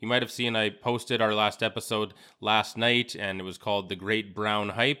You might have seen I posted our last episode last night, and it was called The Great Brown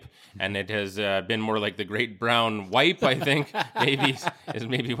Hype, and it has been more like The Great Brown Wipe, I think, is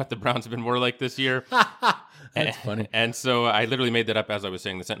maybe what the Browns have been more like this year. That's funny. And so I literally made that up as I was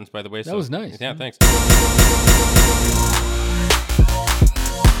saying the sentence, by the way. That was nice. Yeah, thanks.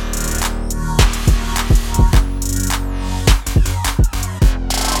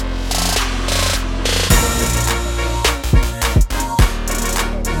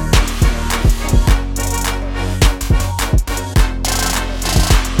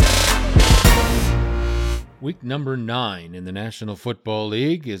 Week number 9 in the National Football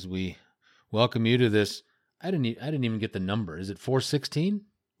League as we welcome you to this. I didn't even get the number. Is it 416?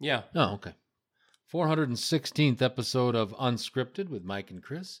 Yeah. Oh, okay. 416th episode of Unscripted with Mike and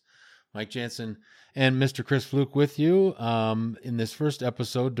Chris. Mike Jansen and Mr. Chris Fluke with you. In this first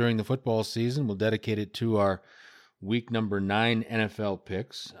episode during the football season, we'll dedicate it to our week number 9 NFL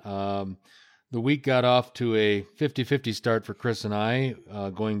picks. The week got off to a 50-50 start for Chris and I,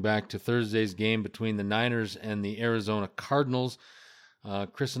 going back to Thursday's game between the Niners and the Arizona Cardinals.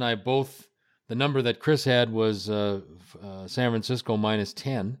 Chris and I both, the number that Chris had was San Francisco minus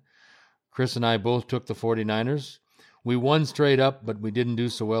 10. Chris and I both took the 49ers. We won straight up, but we didn't do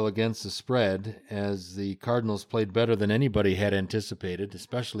so well against the spread as the Cardinals played better than anybody had anticipated,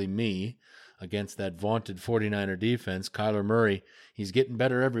 especially me, against that vaunted 49er defense. Kyler Murray, he's getting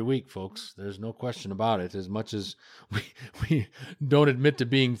better every week, folks. There's no question about it. As much as we don't admit to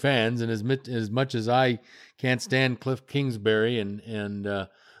being fans, and as much as I can't stand Cliff Kingsbury and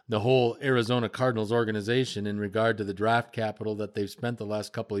the whole Arizona Cardinals organization in regard to the draft capital that they've spent the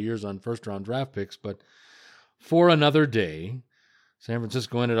last couple of years on first-round draft picks, but for another day, San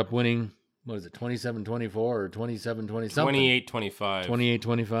Francisco ended up winning, what is it, 27-24 or 27-20 something? 28-25.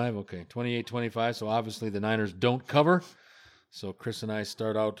 28-25, okay. 28-25, so obviously the Niners don't cover. So Chris and I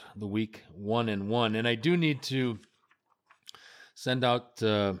start out the week 1-1. And I do need to send out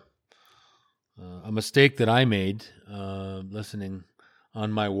a mistake that I made listening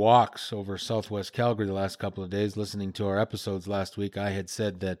on my walks over Southwest Calgary the last couple of days, listening to our episodes last week. I had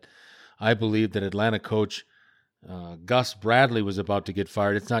said that I believed that Atlanta coach Gus Bradley was about to get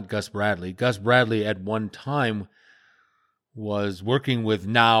fired. It's not Gus Bradley. Gus Bradley at one time was working with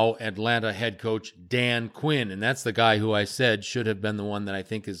now Atlanta head coach Dan Quinn, and that's the guy who I said should have been the one that I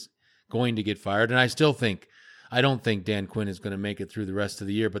think is going to get fired. And I don't think Dan Quinn is going to make it through the rest of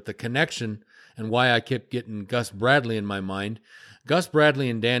the year, but the connection and why I kept getting Gus Bradley in my mind, Gus Bradley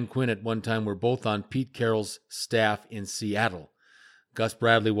and Dan Quinn at one time were both on Pete Carroll's staff in Seattle. Gus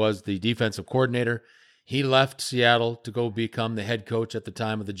Bradley was the defensive coordinator. He left Seattle to go become the head coach at the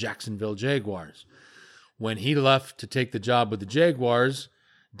time of the Jacksonville Jaguars. When he left to take the job with the Jaguars,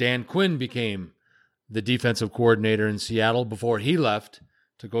 Dan Quinn became the defensive coordinator in Seattle before he left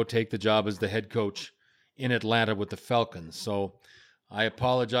to go take the job as the head coach in Atlanta with the Falcons. So I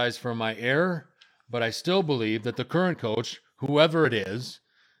apologize for my error, but I still believe that the current coach, whoever it is,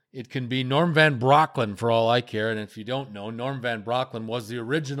 it can be Norm Van Brocklin for all I care. And if you don't know, Norm Van Brocklin was the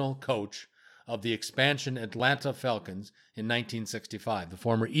original coach of the expansion Atlanta Falcons in 1965, the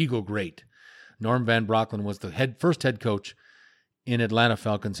former Eagle great. Norm Van Brocklin was the first head coach in Atlanta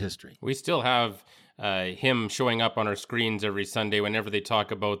Falcons history. We still have him showing up on our screens every Sunday whenever they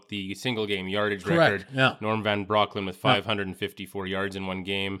talk about the single game yardage record. Yeah. Norm Van Brocklin with 554 yards in one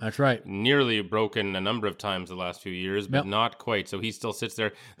game. That's right. Nearly broken a number of times the last few years, but not quite. So he still sits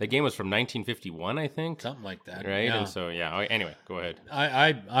there. The game was from 1951, I think. Something like that. Right? Yeah. And so, yeah. Anyway, go ahead.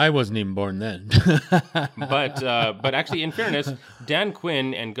 I wasn't even born then. But actually, in fairness, Dan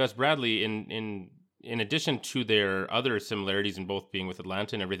Quinn and Gus Bradley, in addition to their other similarities in both being with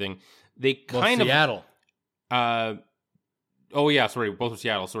Atlanta and everything, they kind of Seattle. Both of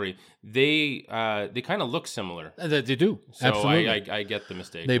Seattle. Sorry, they kind of look similar. They do. So Absolutely. I get the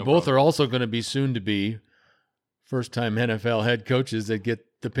mistake. They both are also going to be soon to be first-time NFL head coaches that get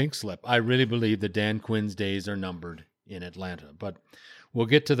the pink slip. I really believe that Dan Quinn's days are numbered in Atlanta, but we'll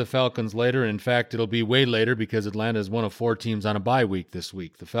get to the Falcons later. In fact, it'll be way later because Atlanta is one of 4 teams on a bye week this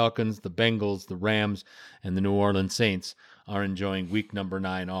week. The Falcons, the Bengals, the Rams, and the New Orleans Saints are enjoying week number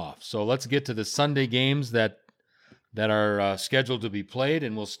 9 off. So let's get to the Sunday games that are scheduled to be played,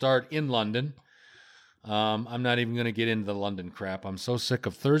 and we'll start in London. I'm not even going to get into the London crap. I'm so sick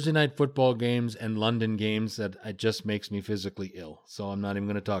of Thursday night football games and London games that it just makes me physically ill. So I'm not even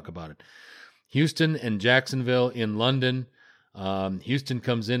going to talk about it. Houston and Jacksonville in London. Houston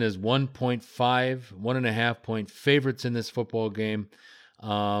comes in as 1.5 point favorites in this football game.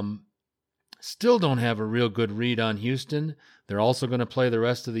 Still don't have a real good read on Houston. They're also going to play the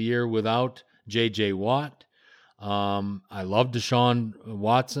rest of the year without J.J. Watt. I love Deshaun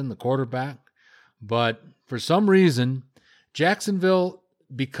Watson, the quarterback, but for some reason, Jacksonville,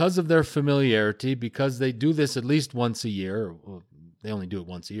 because of their familiarity, because they do this at least once a year, well, they only do it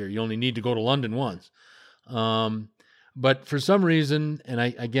once a year. You only need to go to London once. But for some reason, and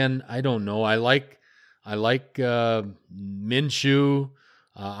I don't know. I like Minshew.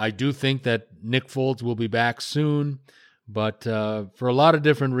 I do think that Nick Foles will be back soon, but for a lot of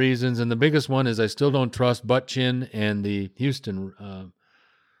different reasons. And the biggest one is I still don't trust Butchin and the Houston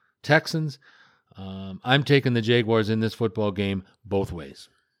Texans. I'm taking the Jaguars in this football game both ways.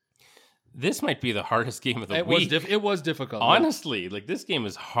 This might be the hardest game of the week. It was difficult. Honestly, like this game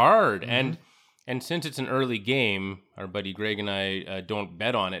is hard. And since it's an early game, our buddy Greg and I don't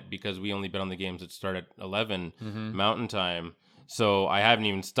bet on it because we only bet on the games that start at 11 Mountain Time. So I haven't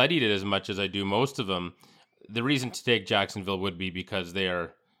even studied it as much as I do most of them. The reason to take Jacksonville would be because they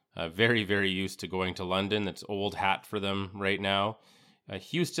are very, very used to going to London. That's old hat for them right now.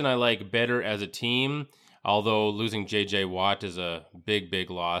 Houston I like better as a team, although losing J.J. Watt is a big, big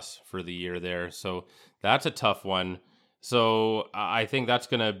loss for the year there. So that's a tough one. So I think that's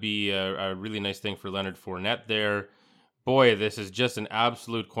going to be a really nice thing for Leonard Fournette there. Boy, this is just an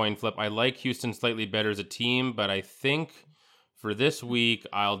absolute coin flip. I like Houston slightly better as a team, but I think for this week,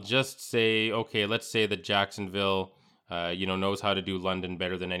 I'll just say, okay, let's say that Jacksonville, knows how to do London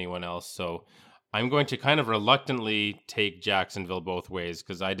better than anyone else. So I'm going to kind of reluctantly take Jacksonville both ways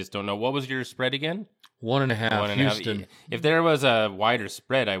because I just don't know. What was your spread again? 1.5. Houston. If there was a wider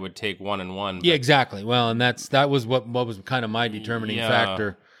spread, I would take 1-1. Yeah, exactly. Well, and that was what was kind of my determining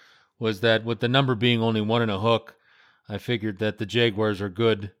factor, was that with the number being only 1.5, I figured that the Jaguars are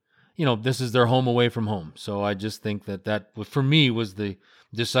good. This is their home away from home. So I just think that for me was the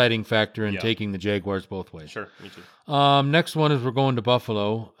deciding factor in taking the Jaguars both ways. Sure, me too. Next one is we're going to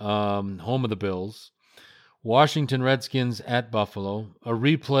Buffalo, home of the Bills. Washington Redskins at Buffalo. A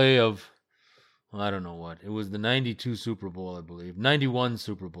replay of, I don't know what. It was the 92 Super Bowl, I believe. 91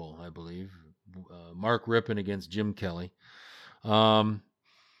 Super Bowl, I believe. Mark Rippon against Jim Kelly.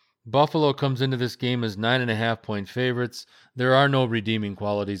 Buffalo comes into this game as 9.5-point favorites. There are no redeeming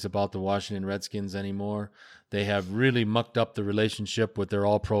qualities about the Washington Redskins anymore. They have really mucked up the relationship with their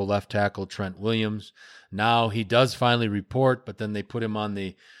all-pro left tackle, Trent Williams. Now he does finally report, but then they put him on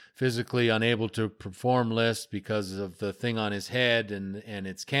the physically unable to perform list because of the thing on his head, and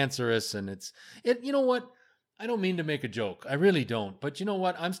it's cancerous, and you know what? I don't mean to make a joke. I really don't. But you know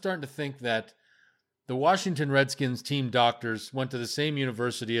what? I'm starting to think that the Washington Redskins team doctors went to the same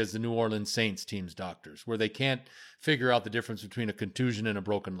university as the New Orleans Saints team's doctors, where they can't figure out the difference between a contusion and a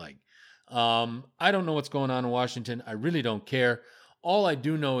broken leg. I don't know what's going on in Washington. I really don't care. All I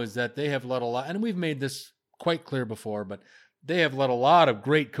do know is that they have let a lot, and we've made this quite clear before, but they have let a lot of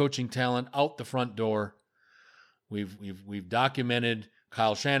great coaching talent out the front door. We've documented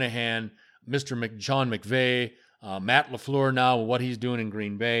Kyle Shanahan, Sean McVay, Matt LaFleur now, what he's doing in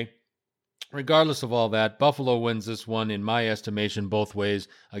Green Bay. Regardless of all that, Buffalo wins this one, in my estimation, both ways.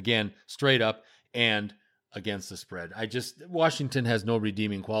 Again, straight up and against the spread. Washington has no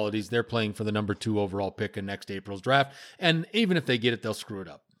redeeming qualities. They're playing for the number 2 overall pick in next April's draft. And even if they get it, they'll screw it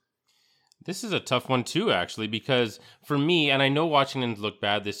up. This is a tough one too, actually, because for me, and I know Washington's looked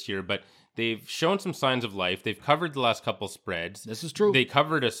bad this year, but they've shown some signs of life. They've covered the last couple spreads. This is true.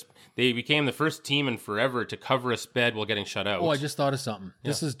 They became the first team in forever to cover a spread while getting shut out. Oh, I just thought of something. Yeah.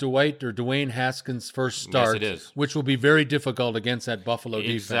 This is Dwayne Haskins' first start. Yes, it is. Which will be very difficult against that Buffalo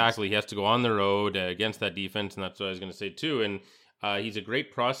defense. Exactly. He has to go on the road against that defense, and that's what I was going to say too. And he's a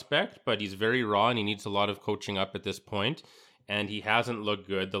great prospect, but he's very raw, and he needs a lot of coaching up at this point. And he hasn't looked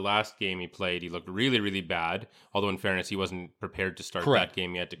good. The last game he played, he looked really, really bad. Although, in fairness, he wasn't prepared to start that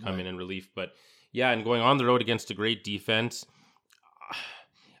game. He had to come in relief. But, yeah, and going on the road against a great defense.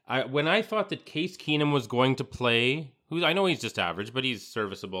 When I thought that Case Keenum was going to play, I know he's just average, but he's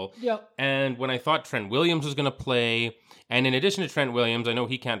serviceable. Yep. And when I thought Trent Williams was going to play, and in addition to Trent Williams, I know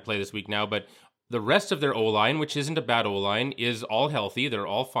he can't play this week now, but the rest of their O-line, which isn't a bad O-line, is all healthy. They're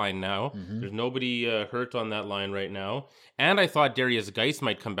all fine now. Mm-hmm. There's nobody hurt on that line right now. And I thought Darius Geis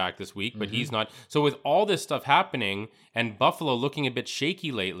might come back this week, but he's not. So with all this stuff happening and Buffalo looking a bit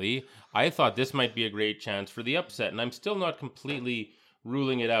shaky lately, I thought this might be a great chance for the upset. And I'm still not completely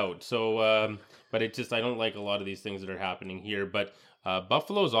ruling it out. So, but it just, I don't like a lot of these things that are happening here. But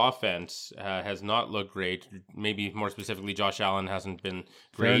Buffalo's offense has not looked great. Maybe more specifically, Josh Allen hasn't been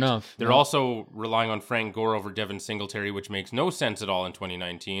great. Fair enough. They're also relying on Frank Gore over Devin Singletary, which makes no sense at all in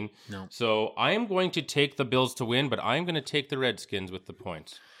 2019. No. So I am going to take the Bills to win, but I'm going to take the Redskins with the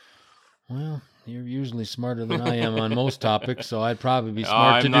points. Well, you're usually smarter than I am on most topics, so I'd probably be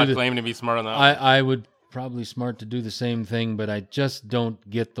smart I'm not claiming to be smart on that. I would probably smart to do the same thing, but I just don't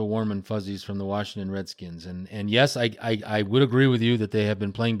get the warm and fuzzies from the Washington Redskins. And yes, I would agree with you that they have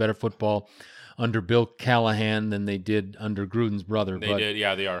been playing better football under Bill Callahan than they did under Gruden's brother. They did,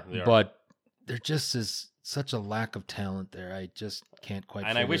 yeah, they are. But there just is such a lack of talent there. I just can't quite.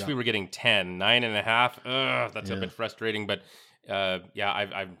 And I wish we were getting 10, 9.5. Ugh, that's a bit frustrating. But I'm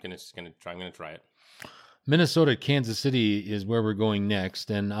gonna try it. Minnesota, Kansas City is where we're going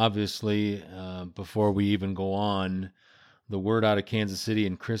next. And obviously, before we even go on, the word out of Kansas City,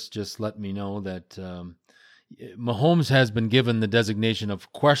 and Chris just let me know that Mahomes has been given the designation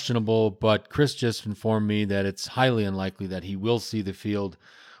of questionable, but Chris just informed me that it's highly unlikely that he will see the field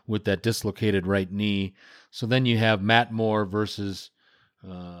with that dislocated right knee. So then you have Matt Moore versus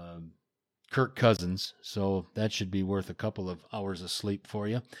Kirk Cousins, so that should be worth a couple of hours of sleep for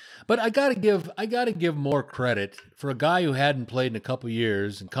you. But I gotta give more credit for a guy who hadn't played in a couple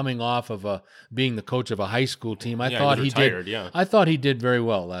years and coming off of being the coach of a high school team. I thought he did very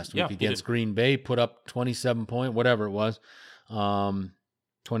well last week against Green Bay. Put up 27 points, whatever it was,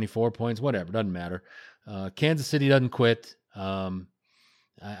 24 points, whatever, doesn't matter. Kansas City doesn't quit. I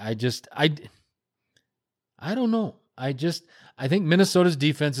don't know. I think Minnesota's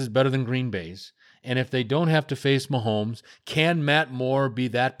defense is better than Green Bay's. And if they don't have to face Mahomes, can Matt Moore be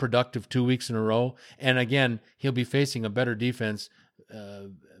that productive 2 weeks in a row? And again, he'll be facing a better defense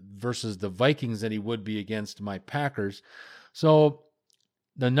versus the Vikings than he would be against my Packers. So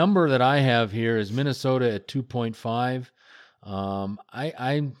the number that I have here is Minnesota at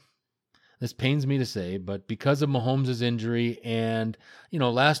 2.5. This pains me to say, but because of Mahomes' injury and,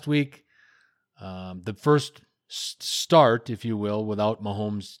 last week, the first start, if you will, without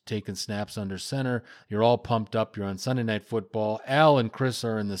Mahomes taking snaps under center, you're all pumped up. You're on Sunday Night Football. Al and Chris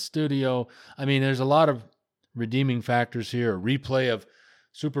are in the studio. I mean, there's a lot of redeeming factors here. A replay of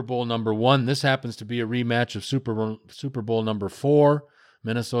Super Bowl number 1. This happens to be a rematch of Super Bowl number 4,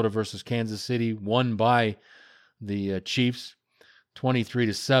 Minnesota versus Kansas City, won by the Chiefs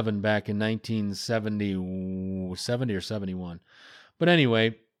 23-7 back in 1970 or 71. But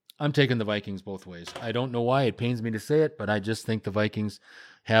anyway, I'm taking the Vikings both ways. I don't know why. It pains me to say it, but I just think the Vikings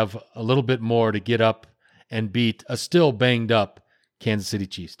have a little bit more to get up and beat a still banged up Kansas City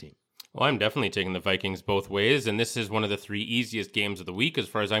Chiefs team. Well, I'm definitely taking the Vikings both ways, and this is one of the 3 easiest games of the week as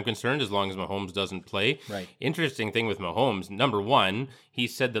far as I'm concerned, as long as Mahomes doesn't play. Right. Interesting thing with Mahomes, number 1, he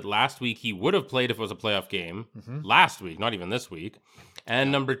said that last week he would have played if it was a playoff game. Last week, not even this week.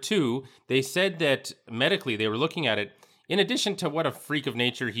 And number 2, they said that medically they were looking at it, in addition to what a freak of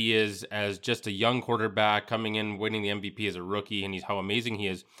nature he is as just a young quarterback coming in, winning the MVP as a rookie, and how amazing he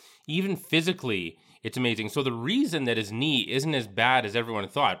is, even physically, it's amazing. So the reason that his knee isn't as bad as everyone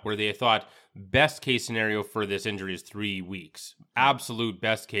thought, where they thought best case scenario for this injury is 3 weeks, absolute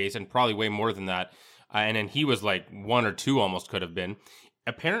best case, and probably way more than that. And then he was like 1 or 2 almost could have been.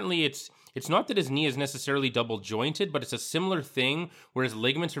 Apparently it's not that his knee is necessarily double jointed, but it's a similar thing where his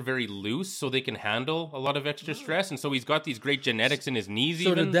ligaments are very loose so they can handle a lot of extra stress. And so he's got these great genetics in his knees.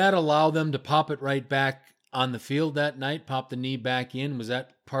 So did that allow them to pop it right back on the field that night, pop the knee back in? Was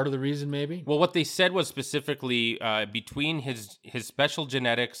that part of the reason maybe? Well, what they said was specifically between his special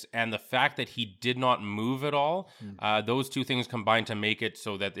genetics and the fact that he did not move at all, those two things combined to make it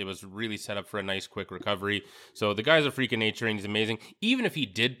so that it was really set up for a nice quick recovery. So the guy's a freak of nature and he's amazing. Even if he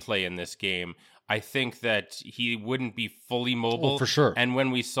did play in this game, I think that he wouldn't be fully mobile. Oh, for sure. And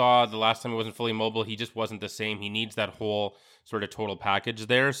when we saw the last time he wasn't fully mobile, he just wasn't the same. He needs that whole sort of total package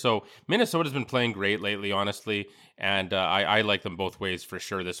there. So Minnesota's been playing great lately, honestly, and I like them both ways for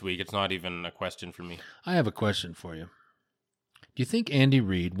sure this week. It's not even a question for me. I have a question for you. Do you think Andy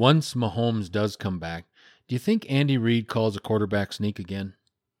Reid, once Mahomes does come back, do you think Andy Reid calls a quarterback sneak again?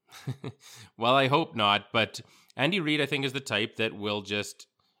 Well, I hope not, but Andy Reid, I think, is the type that will just...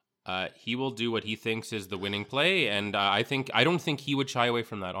 he will do what he thinks is the winning play, and I don't think he would shy away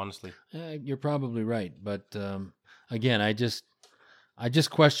from that, honestly. You're probably right, but again, I just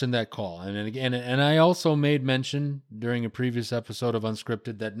questioned that call, and I also made mention during a previous episode of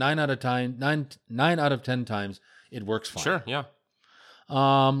Unscripted that 9 out of 10 times it works fine. Sure, yeah.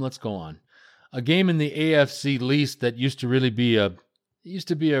 Let's go on. A game in the AFC least that used to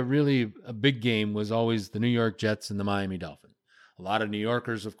be a big game was always the New York Jets and the Miami Dolphins. A lot of New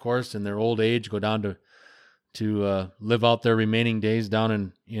Yorkers, of course, in their old age, go down to live out their remaining days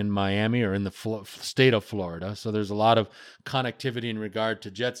down in Miami or in the state of Florida. So there's a lot of connectivity in regard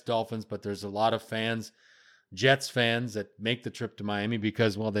to Jets, Dolphins, but there's a lot of fans, Jets fans, that make the trip to Miami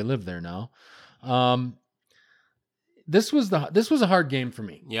because, well, they live there now. This was a hard game for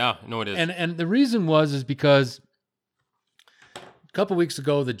me. Yeah, no, it is. And the reason is because a couple weeks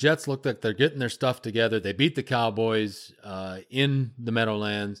ago, the Jets looked like they're getting their stuff together. They beat the Cowboys in the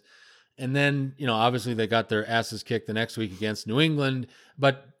Meadowlands. And then, obviously they got their asses kicked the next week against New England.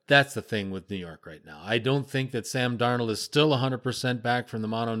 But that's the thing with New York right now. I don't think that Sam Darnold is still 100% back from the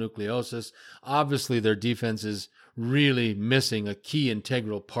mononucleosis. Obviously, their defense is really missing a key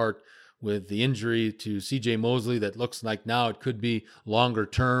integral part with the injury to C.J. Mosley that looks like now it could be longer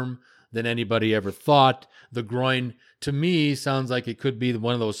term than anybody ever thought. The groin, to me, sounds like it could be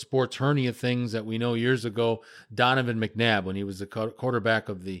one of those sports hernia things that we know years ago. Donovan McNabb, when he was the quarterback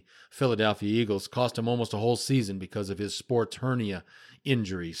of the Philadelphia Eagles, cost him almost a whole season because of his sports hernia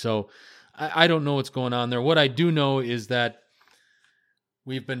injury. So I don't know what's going on there. What I do know is that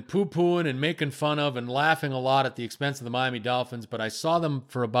we've been poo-pooing and making fun of and laughing a lot at the expense of the Miami Dolphins, but I saw them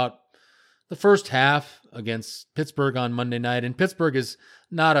for about the first half against Pittsburgh on Monday night, and Pittsburgh is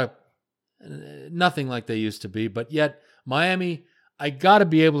nothing like they used to be, but yet Miami, I got to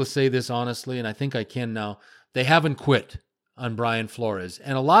be able to say this honestly, and I think I can now, they haven't quit on Brian Flores,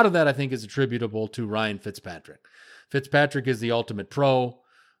 and a lot of that I think is attributable to Ryan Fitzpatrick. Fitzpatrick is the ultimate pro.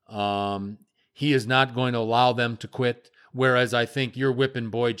 He is not going to allow them to quit, whereas I think your whipping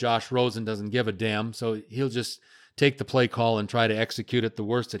boy Josh Rosen doesn't give a damn, so he'll just take the play call and try to execute it the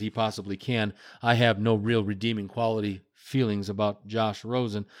worst that he possibly can. I have no real redeeming quality feelings about Josh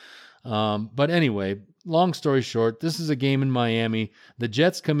Rosen. But anyway, long story short, this is a game in Miami. The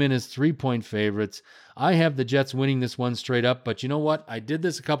Jets come in as 3-point favorites. I have the Jets winning this one straight up, but you know what? I did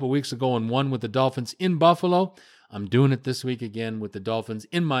this a couple weeks ago and won with the Dolphins in Buffalo. I'm doing it this week again with the Dolphins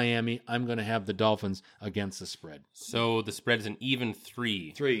in Miami. I'm going to have the Dolphins against the spread. So the spread is an even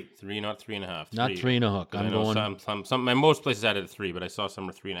 3. 3, not 3.5. Not 3 and a hook. I'm going. Some most places added 3, but I saw some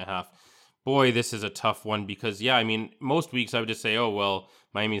were 3.5. Boy, this is a tough one because, most weeks I would just say, oh, well,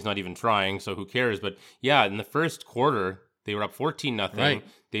 Miami's not even trying, so who cares? But yeah, in the first quarter, they were up 14-0. Right.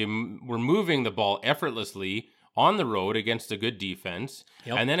 They were moving the ball effortlessly on the road against a good defense.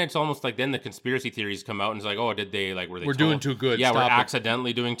 Yep. And then it's almost like then the conspiracy theories come out and it's like, oh, were they We're told? doing too good. Yeah, Stop we're it.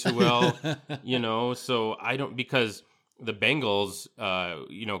 accidentally doing too well, so I don't, because the Bengals,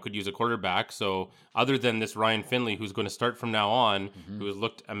 could use a quarterback. So other than this Ryan Finley, who's going to start from now on, who has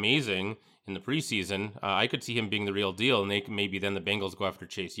looked amazing in the preseason, I could see him being the real deal, and maybe then the Bengals go after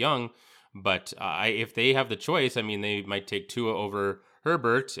Chase Young. But if they have the choice, they might take Tua over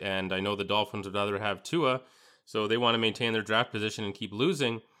Herbert, and I know the Dolphins would rather have Tua, so they want to maintain their draft position and keep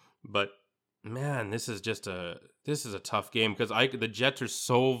losing. But man, this is a tough game because the Jets are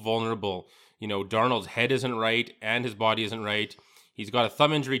so vulnerable. Darnold's head isn't right and his body isn't right. He's got a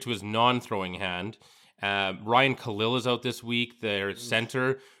thumb injury to his non-throwing hand. Ryan Khalil is out this week, their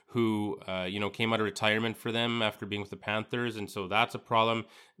center, who came out of retirement for them after being with the Panthers, and so that's a problem.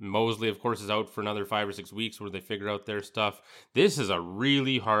 Mosley, of course, is out for another 5 or 6 weeks where they figure out their stuff. This is a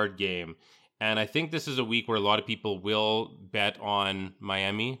really hard game, and I think this is a week where a lot of people will bet on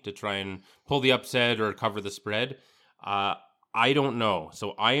Miami to try and pull the upset or cover the spread. I don't know,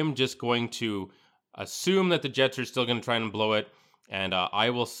 so I am just going to assume that the Jets are still going to try and blow it. And I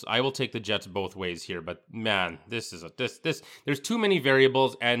will take the Jets both ways here, but man, this there's too many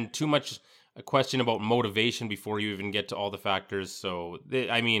variables and too much a question about motivation before you even get to all the factors. So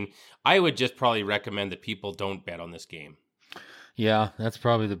I would just probably recommend that people don't bet on this game. Yeah, that's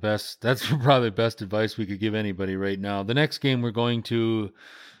probably the best. That's probably the best advice we could give anybody right now. The next game we're going to,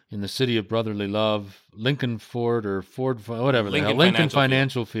 in the city of brotherly love, Lincoln Financial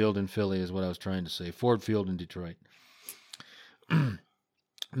Field in Philly is what I was trying to say. Ford Field in Detroit.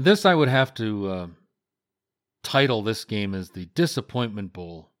 This I would have to title this game as the Disappointment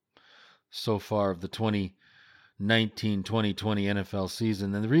Bowl so far of the 2019-2020 NFL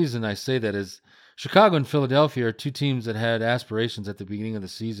season. And the reason I say that is Chicago and Philadelphia are two teams that had aspirations at the beginning of the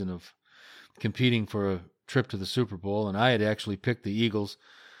season of competing for a trip to the Super Bowl, and I had actually picked the Eagles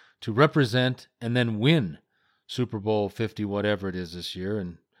to represent and then win Super Bowl 50, whatever it is this year,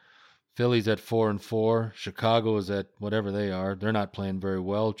 and Philly's at 4-4. Chicago is at whatever they are. They're not playing very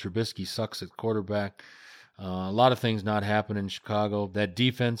well. Trubisky sucks at quarterback. A lot of things not happen in Chicago. That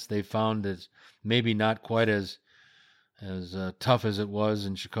defense they found is maybe not quite as tough as it was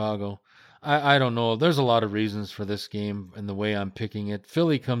in Chicago. I don't know. There's a lot of reasons for this game and the way I'm picking it.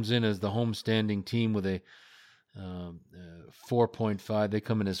 Philly comes in as the homestanding team with a 4.5. They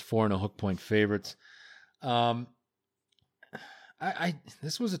come in as 4.5 point favorites.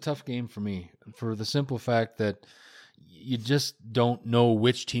 This was a tough game for me for the simple fact that you just don't know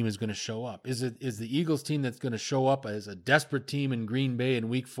which team is going to show up. Is the Eagles team that's going to show up as a desperate team in Green Bay in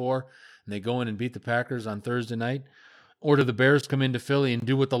Week 4 and they go in and beat the Packers on Thursday night? Or do the Bears come into Philly and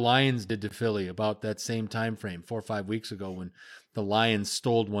do what the Lions did to Philly about that same time frame 4 or 5 weeks ago when the Lions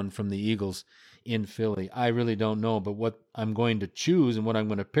stole one from the Eagles in Philly. I really don't know, but what I'm going to choose and what I'm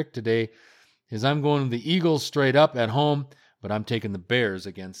going to pick today is I'm going the Eagles straight up at home, but I'm taking the Bears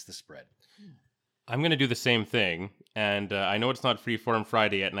against the spread. I'm going to do the same thing, and I know it's not Freeform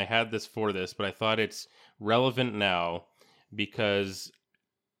Friday yet, and I had this for this, but I thought it's relevant now because,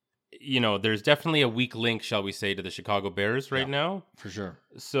 there's definitely a weak link, shall we say, to the Chicago Bears right now. For sure.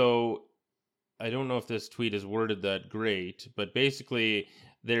 So I don't know if this tweet is worded that great, but basically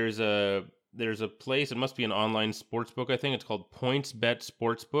there's a place, it must be an online sportsbook, I think. It's called PointsBet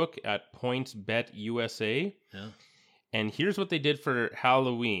Sportsbook at PointsBet USA. Yeah. And here's what they did for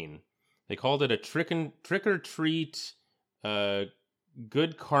Halloween. They called it a trick or treat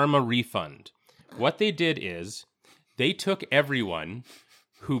good karma refund. What they did is they took everyone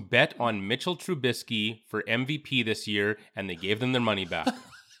who bet on Mitchell Trubisky for MVP this year and they gave them their money back.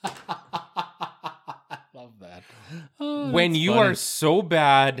 I love that. Oh, when you funny. are so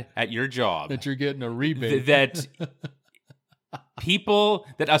bad at your job that you're getting a rebate. that people,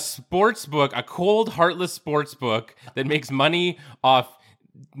 that a sports book, a cold, heartless sports book that makes money off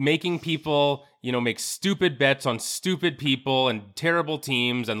making people, make stupid bets on stupid people and terrible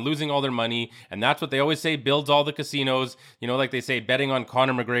teams and losing all their money. And that's what they always say builds all the casinos. Like they say betting on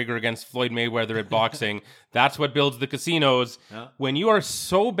Conor McGregor against Floyd Mayweather at boxing. That's what builds the casinos. Yeah. When you are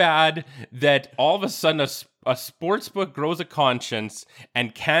so bad that all of a sudden a sports book grows a conscience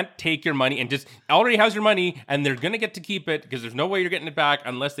and can't take your money and just already has your money and they're going to get to keep it because there's no way you're getting it back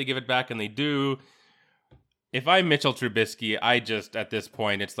unless they give it back, and they do. If I'm Mitchell Trubisky, at this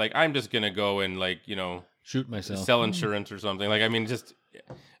point, it's like, I'm just going to go and shoot myself, sell insurance or something.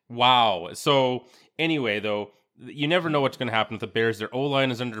 Wow. So anyway, though, you never know what's going to happen with the Bears. Their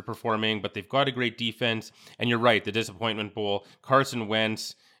O-line is underperforming, but they've got a great defense. And you're right, the disappointment bowl, Carson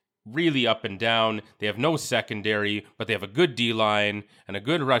Wentz, really up and down. They have no secondary, but they have a good D-line and a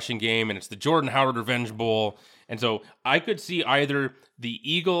good rushing game, and it's the Jordan Howard Revenge Bowl. And so I could see either the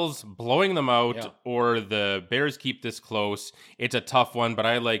Eagles blowing them out or the Bears keep this close. It's a tough one, but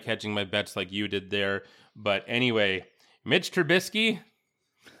I like hedging my bets like you did there. But anyway, Mitch Trubisky,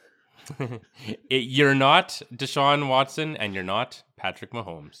 you're not Deshaun Watson and you're not Patrick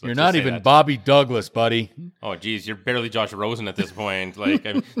Mahomes. You're not even Bobby Douglas, buddy. Oh, geez, you're barely Josh Rosen at this point. Like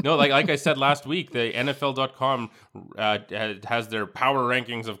I said last week, the NFL.com has their power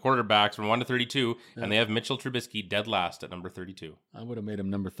rankings of quarterbacks from 1 to 32, and they have Mitchell Trubisky dead last at number 32. I would have made him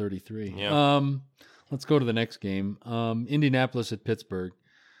number 33. Yeah. Let's go to the next game. Indianapolis at Pittsburgh.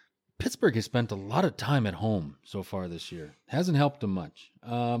 Pittsburgh has spent a lot of time at home so far this year. Hasn't helped them much.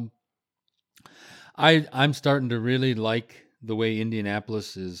 I'm starting to really like the way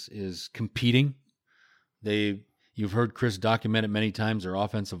Indianapolis is competing. You've heard Chris document it many times. Their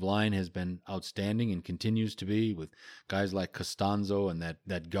offensive line has been outstanding and continues to be, with guys like Costanzo and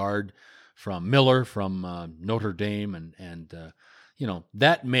that guard from Miller from Notre Dame, and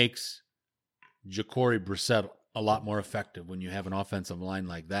that makes Jacory Brissett a lot more effective when you have an offensive line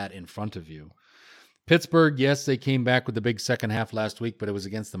like that in front of you. Pittsburgh, yes, they came back with the big second half last week, but it was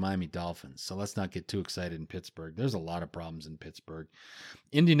against the Miami Dolphins. So let's not get too excited in Pittsburgh. There's a lot of problems in Pittsburgh.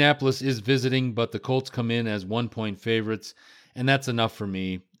 Indianapolis is visiting, but the Colts come in as 1-point favorites, and that's enough for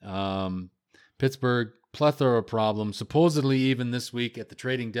me. Pittsburgh, plethora of problems. Supposedly, even this week at the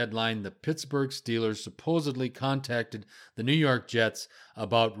trading deadline, the Pittsburgh Steelers supposedly contacted the New York Jets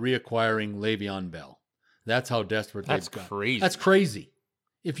about reacquiring Le'Veon Bell. That's how desperate they've got. That's crazy. That's crazy.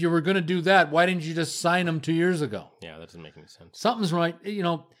 If you were going to do that, why didn't you just sign him 2 years ago? Yeah, that doesn't make any sense. Something's right.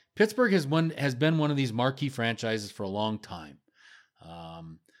 Pittsburgh has been one of these marquee franchises for a long time.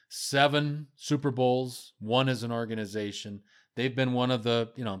 7 Super Bowls, won as an organization. They've been one of the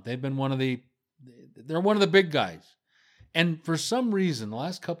big guys. And for some reason, the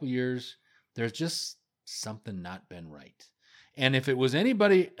last couple of years, there's just something not been right. And if it was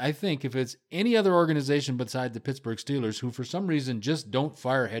anybody, I think if it's any other organization beside the Pittsburgh Steelers who for some reason just don't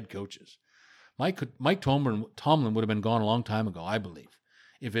fire head coaches, Mike Tomlin would have been gone a long time ago, I believe,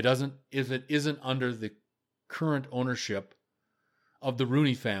 if it isn't under the current ownership of the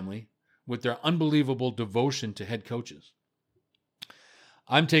Rooney family with their unbelievable devotion to head coaches.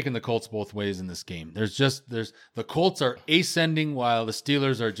 I'm taking the Colts both ways in this game. The Colts are ascending while the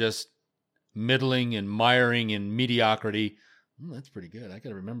Steelers are just middling and miring in mediocrity. That's pretty good. I got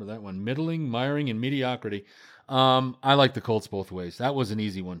to remember that one. Middling, miring, and mediocrity. I like the Colts both ways. That was an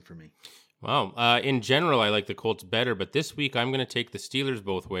easy one for me. Wow. In general, I like the Colts better, but this week I'm going to take the Steelers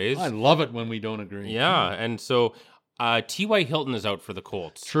both ways. I love it when we don't agree. Yeah, and so T.Y. Hilton is out for the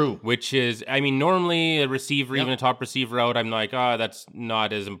Colts. True. Which is, I mean, normally a receiver, even a top receiver out, I'm like, that's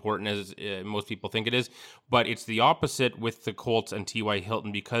not as important as most people think it is. But it's the opposite with the Colts and T.Y.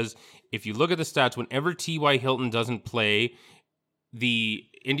 Hilton, because if you look at the stats, whenever T.Y. Hilton doesn't play, the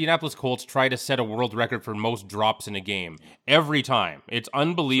Indianapolis Colts try to set a world record for most drops in a game every time. It's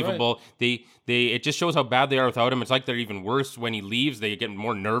unbelievable. Right. It just shows how bad they are without him. It's like they're even worse when he leaves. They get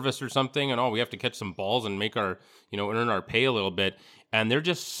more nervous or something, and we have to catch some balls and make our, earn our pay a little bit. And they're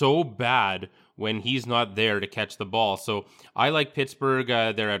just so bad when he's not there to catch the ball. So I like Pittsburgh.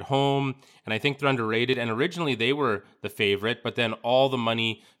 They're at home, and I think they're underrated. And originally they were the favorite, but then all the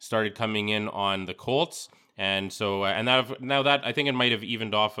money started coming in on the Colts. And so, now that I think it might have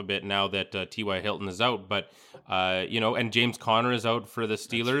evened off a bit now that T.Y. Hilton is out, but and James Conner is out for the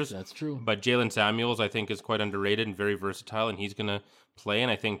Steelers. That's true. But Jalen Samuels, I think, is quite underrated and very versatile, and he's going to play and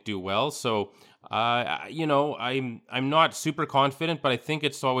I think do well. So, I'm not super confident, but I think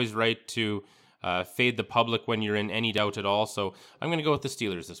it's always right to fade the public when you're in any doubt at all. So I'm going to go with the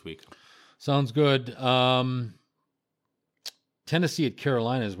Steelers this week. Sounds good. Tennessee at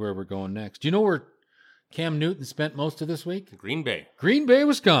Carolina is where we're going next. Do you know where Cam Newton spent most of this week? Green Bay,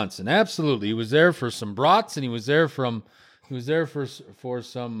 Wisconsin. Absolutely. He was there for some brats, and he was there for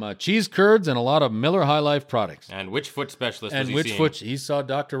some cheese curds and a lot of Miller High Life products. And which foot specialist was he which seeing? foot? He saw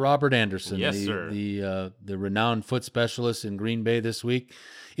Dr. Robert Anderson, yes, sir. The renowned foot specialist in Green Bay this week.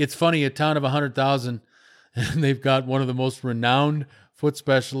 It's funny, a town of 100,000, and they've got one of the most renowned foot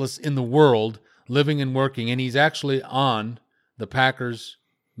specialists in the world living and working, and he's actually on the Packers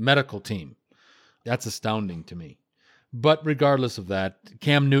medical team. That's astounding to me. But regardless of that,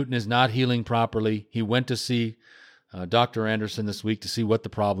 Cam Newton is not healing properly. He went to see Dr. Anderson this week to see what the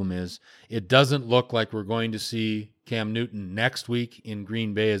problem is. It doesn't look like we're going to see Cam Newton next week in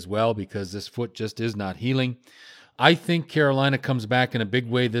Green Bay as well, because this foot just is not healing. I think Carolina comes back in a big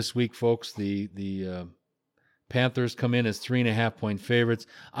way this week, folks. The Panthers come in as 3.5-point favorites.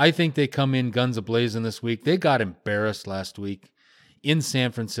 I think they come in guns a-blazing this week. They got embarrassed last week in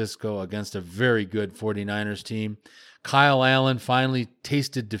San Francisco against a very good 49ers team. Kyle Allen finally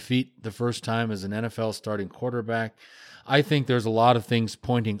tasted defeat the first time as an NFL starting quarterback. I think there's a lot of things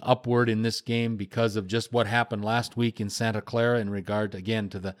pointing upward in this game because of just what happened last week in Santa Clara in regard, again,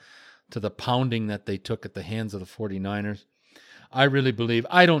 to the pounding that they took at the hands of the 49ers. I really believe,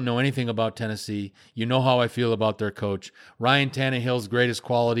 I don't know anything about Tennessee. You know how I feel about their coach. Ryan Tannehill's greatest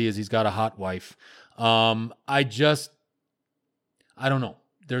quality is he's got a hot wife. I don't know.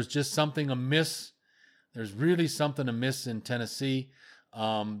 There's just something amiss. There's really something amiss in Tennessee.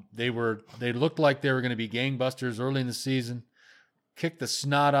 They looked like they were going to be gangbusters early in the season. Kicked the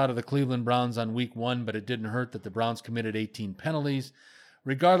snot out of the Cleveland Browns on week 1, but it didn't hurt that the Browns committed 18 penalties.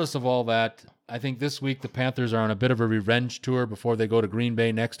 Regardless of all that, I think this week the Panthers are on a bit of a revenge tour before they go to Green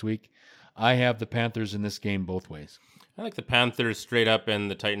Bay next week. I have the Panthers in this game both ways. I like the Panthers straight up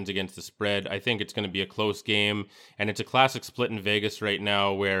and the Titans against the spread. I think it's going to be a close game, and it's a classic split in Vegas right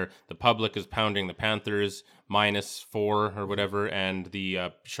now where the public is pounding the Panthers -4 or whatever, and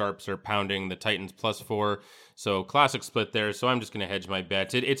the Sharps are pounding the Titans +4. So classic split there. So I'm just going to hedge my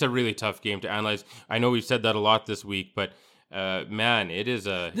bets. It's a really tough game to analyze. I know we've said that a lot this week, but man, it is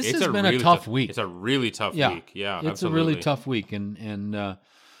a. This it's has a been really a tough week. It's a really tough week. Yeah, it's absolutely. a really tough week, and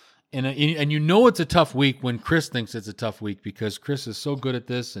you know it's a tough week when Chris thinks it's a tough week, because Chris is so good at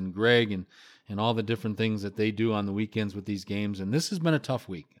this, and Greg and all the different things that they do on the weekends with these games. And this has been a tough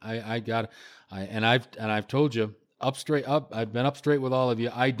week. I've told you I've been up straight with all of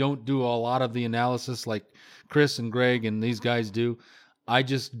you. I don't do a lot of the analysis like Chris and Greg and these guys do. I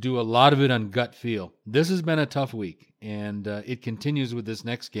just do a lot of it on gut feel. This has been a tough week, and it continues with this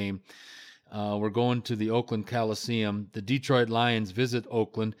next game. We're going to the Oakland Coliseum. The Detroit Lions visit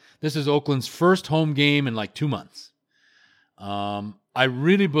Oakland. This is Oakland's first home game in like 2 months. I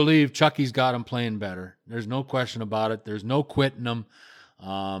really believe Chucky's got them playing better. There's no question about it. There's no quitting them.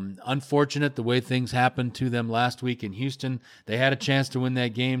 Unfortunate the way things happened to them last week in Houston. They had a chance to win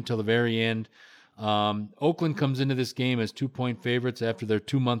that game till the very end. Oakland comes into this game as 2-point favorites after their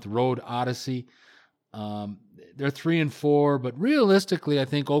 2-month road odyssey. They're 3-4, but realistically, I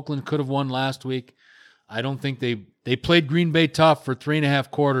think Oakland could have won last week. I don't think they played Green Bay tough for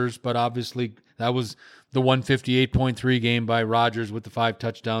 3.5 quarters, but obviously that was the 158.3 game by Rodgers with the 5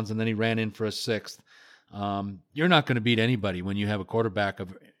 touchdowns, and then he ran in for a 6th. You're not going to beat anybody when you have a quarterback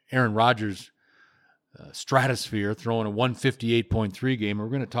of Aaron Rodgers' stratosphere throwing a 158.3 game. We're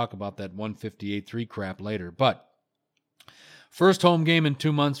going to talk about that 158.3 crap later, but first home game in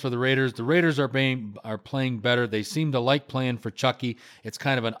 2 months for the Raiders. The Raiders are playing better. They seem to like playing for Chucky. It's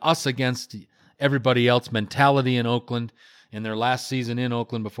kind of an us against everybody else mentality in Oakland in their last season in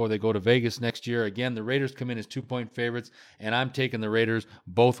Oakland before they go to Vegas next year. Again, the Raiders come in as 2-point favorites, and I'm taking the Raiders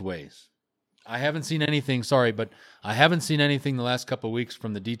both ways. I haven't seen anything the last couple of weeks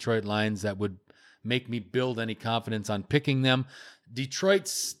from the Detroit Lions that would make me build any confidence on picking them. Detroit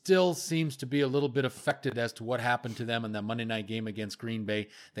still seems to be a little bit affected as to what happened to them in that Monday night game against Green Bay.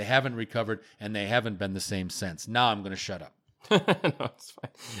 They haven't recovered, and they haven't been the same since. Now I'm going to shut up. No, it's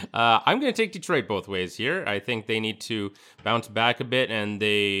fine. I'm going to take Detroit both ways here. I think they need to bounce back a bit, and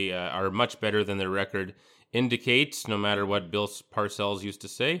they are much better than their record indicates, no matter what Bill Parcells used to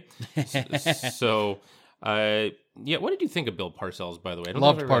say. So, yeah, what did you think of Bill Parcells, by the way?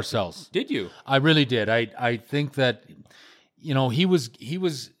 Loved Parcells. Did you? I really did. I think that, he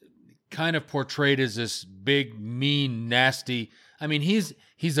was kind of portrayed as this big, mean, nasty. I mean, he's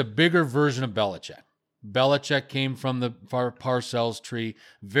a bigger version of Belichick. Belichick came from the Parcells tree,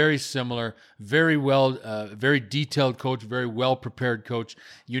 very similar, very well, very detailed coach, very well prepared coach.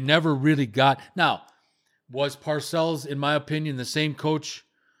 You never really got. Now, was Parcells, in my opinion, the same coach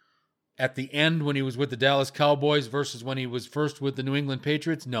at the end when he was with the Dallas Cowboys versus when he was first with the New England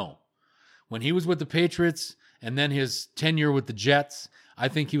Patriots? No. When he was with the Patriots and then his tenure with the Jets, I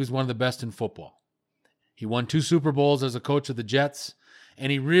think he was one of the best in football. He won 2 Super Bowls as a coach of the Jets.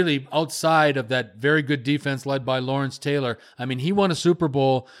 And he really, outside of that very good defense led by Lawrence Taylor, I mean, he won a Super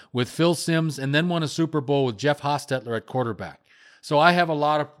Bowl with Phil Simms and then won a Super Bowl with Jeff Hostetler at quarterback. So I have a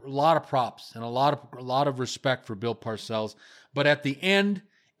lot of props and a lot of respect for Bill Parcells. But at the end,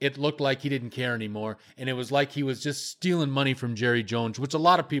 it looked like he didn't care anymore, and it was like he was just stealing money from Jerry Jones, which a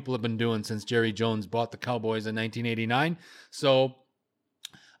lot of people have been doing since Jerry Jones bought the Cowboys in 1989. So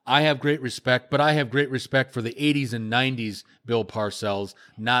I have great respect, but I have great respect for the 80s and 90s Bill Parcells,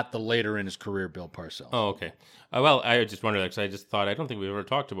 not the later in his career Bill Parcells. Oh, okay. Well, I just wondered, because I just thought, I don't think we've ever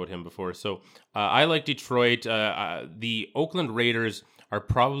talked about him before. So I like Detroit. The Oakland Raiders are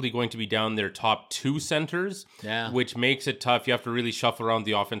probably going to be down their top 2 centers, which makes it tough. You have to really shuffle around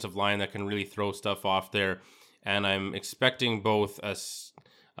the offensive line that can really throw stuff off there. And I'm expecting both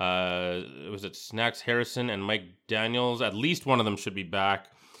Snacks Harrison and Mike Daniels. At least one of them should be back.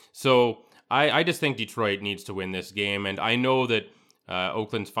 So I just think Detroit needs to win this game. And I know that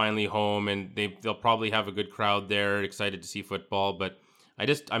Oakland's finally home, and they'll probably have a good crowd there, excited to see football. But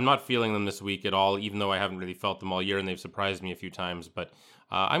I'm not feeling them this week at all, even though I haven't really felt them all year, and they've surprised me a few times. But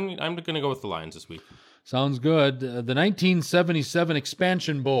I'm going to go with the Lions this week. Sounds good. The 1977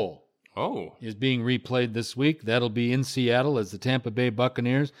 Expansion Bowl is being replayed this week. That'll be in Seattle as the Tampa Bay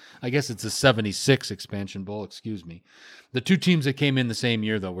Buccaneers. I guess it's a 76 Expansion Bowl, excuse me. The 2 teams that came in the same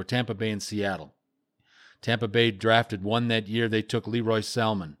year, though, were Tampa Bay and Seattle. Tampa Bay drafted one that year. They took Leroy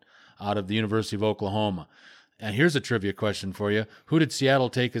Selman out of the University of Oklahoma. And here's a trivia question for you. Who did Seattle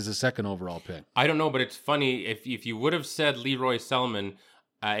take as the 2nd overall pick? I don't know, but it's funny. If you would have said Leroy Selman,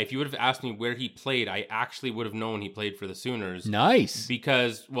 if you would have asked me where he played, I actually would have known he played for the Sooners. Nice.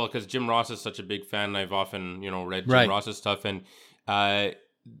 Because Jim Ross is such a big fan, and I've often, read Jim Ross's stuff. And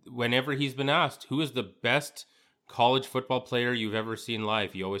whenever he's been asked, who is the best college football player you've ever seen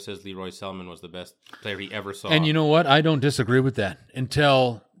live, he always says Leroy Selman was the best player he ever saw. And you know what? I don't disagree with that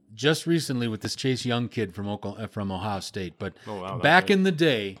until just recently with this Chase Young kid from Ohio State. But back in the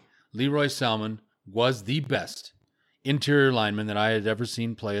day, Leroy Selman was the best interior lineman that I had ever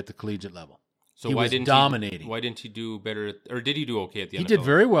seen play at the collegiate level. So he was dominating. Why didn't he do better, or did he do okay at the NFL? He did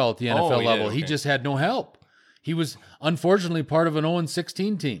very well at the NFL level. Okay. He just had no help. He was unfortunately part of an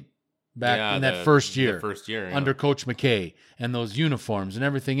 0-16 team back in that first year under Coach McKay, and those uniforms and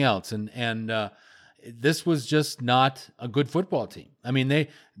everything else. And this was just not a good football team. I mean,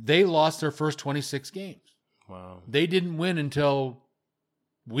 they lost their first 26 games. Wow. They didn't win until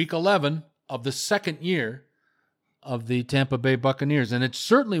week 11 of the second year of the Tampa Bay Buccaneers. And it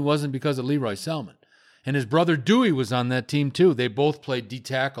certainly wasn't because of Leroy Selman. And his brother Dewey was on that team too. They both played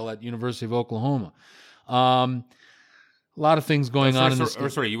D-tackle at University of Oklahoma. A lot of things going on in this.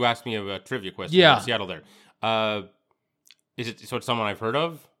 Sorry, you asked me a trivia question. Yeah. About Seattle there. Is it so? It's someone I've heard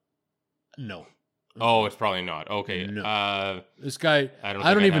of? No. Oh, it's probably not. Okay. No. This guy, I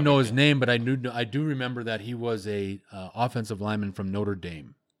don't even know his name, but I do remember that he was a offensive lineman from Notre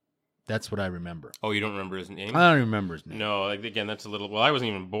Dame. That's what I remember. Oh, you don't remember his name? I don't remember his name. No, again, that's a little. Well, I wasn't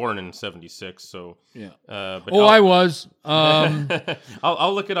even born in '76, so yeah. But I was.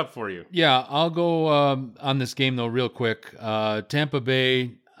 I'll look it up for you. Yeah, I'll go on this game though, real quick. Tampa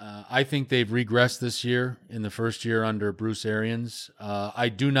Bay. I think they've regressed this year in the first year under Bruce Arians. I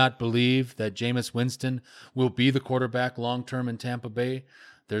do not believe that Jameis Winston will be the quarterback long-term in Tampa Bay.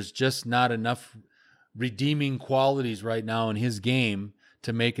 There's just not enough redeeming qualities right now in his game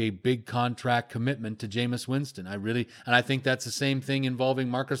to make a big contract commitment to Jameis Winston. And I think that's the same thing involving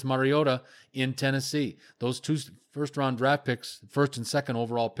Marcus Mariota in Tennessee. Those two first-round draft picks, first and second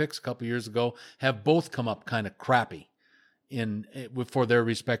overall picks a couple years ago, have both come up kind of crappy for their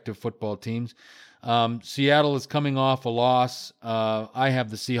respective football teams. Seattle is coming off a loss. I have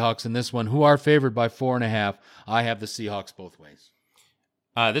the Seahawks in this one, who are favored by 4.5. I have the Seahawks both ways.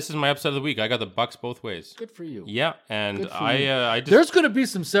 This is my upset of the week. I got the Bucks both ways. Good for you. Yeah, and I just... There's going to be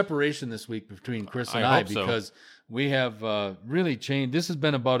some separation this week between Chris and I because we have really changed. This has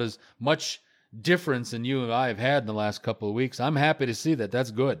been about as much difference than you and I have had in the last couple of weeks. I'm happy to see that.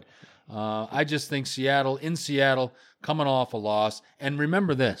 That's good. I just think Seattle, coming off a loss. And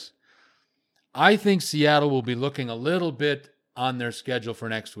remember this. I think Seattle will be looking a little bit on their schedule for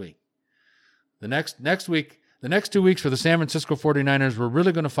next week. The next 2 weeks for the San Francisco 49ers, we're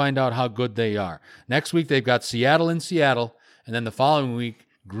really going to find out how good they are. Next week, they've got Seattle in Seattle, and then the following week,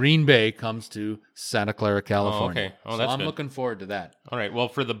 Green Bay comes to Santa Clara, California. Oh, okay. Oh, so that's I'm good. looking forward to that. All right. Well,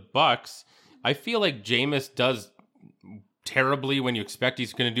 for the Bucks, I feel like Jameis does terribly when you expect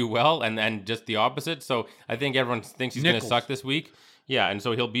he's going to do well, and then just the opposite. So I think everyone thinks he's going to suck this week. Yeah, and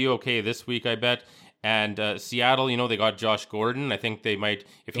so he'll be okay this week, I bet. And Seattle, they got Josh Gordon. I think they might,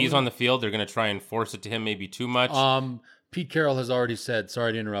 if he's on the field, they're going to try and force it to him maybe too much. Pete Carroll has already said,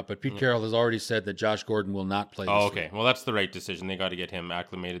 sorry to interrupt, but Pete Carroll has already said that Josh Gordon will not play this okay. week. Well, that's the right decision. They got to get him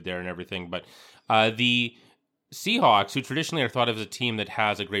acclimated there and everything. But the Seahawks, who traditionally are thought of as a team that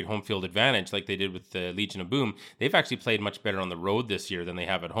has a great home field advantage, like they did with the Legion of Boom, they've actually played much better on the road this year than they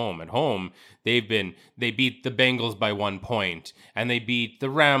have at home. At home, they beat the Bengals by 1 point, and they beat the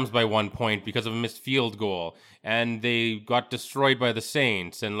Rams by 1 point because of a missed field goal, and they got destroyed by the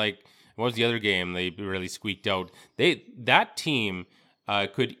Saints. And what was the other game they really squeaked out? That team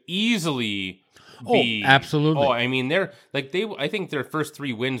could easily be... Oh, absolutely. Oh, I mean, I think their first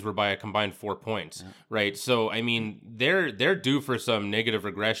 3 wins were by a combined 4 points, right? So, I mean, they're due for some negative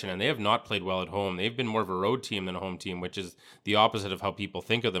regression, and they have not played well at home. They've been more of a road team than a home team, which is the opposite of how people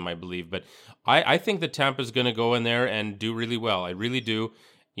think of them, I believe. But I think that Tampa's going to go in there and do really well. I really do.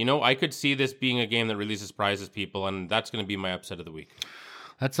 I could see this being a game that really surprises people, and that's going to be my upset of the week.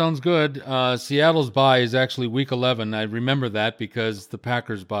 That sounds good. Seattle's bye is actually week 11. I remember that because the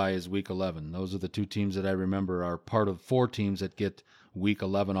Packers' bye is week 11. Those are the 2 teams that I remember are part of 4 teams that get week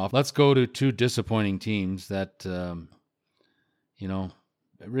 11 off. Let's go to 2 disappointing teams that,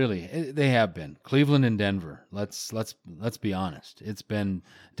 really, they have been. Cleveland and Denver. Let's be honest. It's been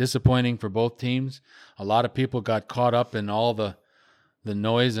disappointing for both teams. A lot of people got caught up in all the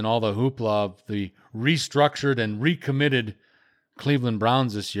noise and all the hoopla of the restructured and recommitted Cleveland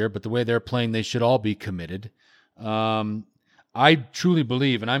Browns this year, but the way they're playing, they should all be committed. I truly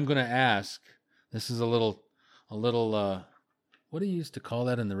believe, and I'm going to ask, this is a little, what do you used to call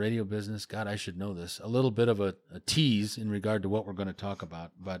that in the radio business? God, I should know this. A little bit of a tease in regard to what we're going to talk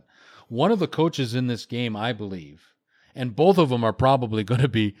about. But one of the coaches in this game, I believe, and both of them are probably going to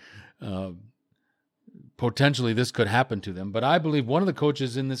be potentially this could happen to them. But I believe one of the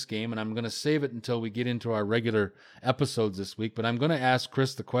coaches in this game, and I'm going to save it until we get into our regular episodes this week, but I'm going to ask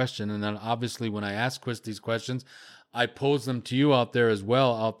Chris the question. And then obviously when I ask Chris these questions, I pose them to you out there as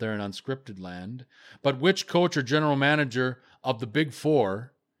well, out there in unscripted land. But which coach or general manager of the Big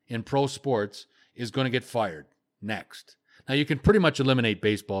Four in pro sports is going to get fired next? Now, you can pretty much eliminate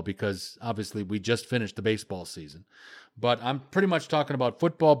baseball because obviously we just finished the baseball season. But I'm pretty much talking about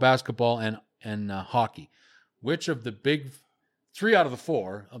football, basketball, and hockey. Which of the 3 out of the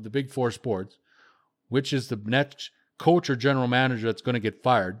 4 of the Big Four sports, which is the next coach or general manager that's going to get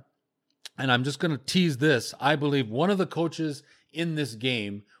fired? And I'm just going to tease this. I believe one of the coaches in this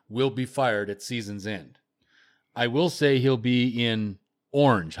game will be fired at season's end. I will say he'll be in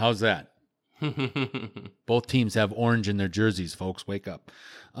orange. How's that? Both teams have orange in their jerseys, folks. Wake up.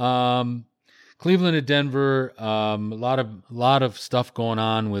 Cleveland and Denver, a lot of stuff going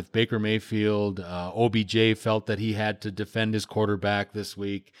on with Baker Mayfield. OBJ felt that he had to defend his quarterback this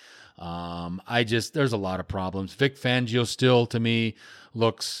week. There's a lot of problems. Vic Fangio still, to me,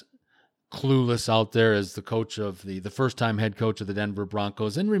 looks clueless out there as the coach of the first-time head coach of the Denver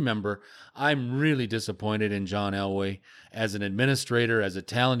Broncos. And remember, I'm really disappointed in John Elway as an administrator, as a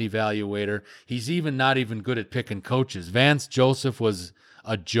talent evaluator. He's not even good at picking coaches. Vance Joseph was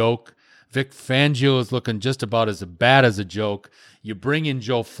a joke. Vic Fangio is looking just about as bad as a joke. You bring in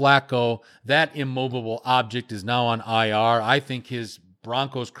Joe Flacco. That immovable object is now on IR. I think his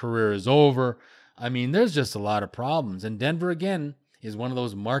Broncos career is over. I mean, there's just a lot of problems. And Denver, again, is one of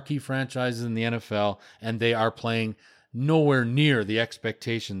those marquee franchises in the NFL, and they are playing nowhere near the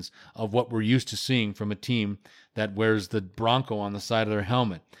expectations of what we're used to seeing from a team that wears the Bronco on the side of their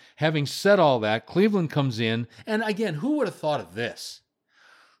helmet. Having said all that, Cleveland comes in, and again, who would have thought of this?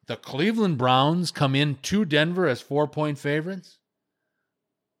 The Cleveland Browns come in to Denver as 4-point favorites?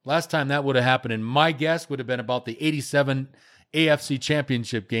 Last time that would have happened, and my guess would have been about the 87 AFC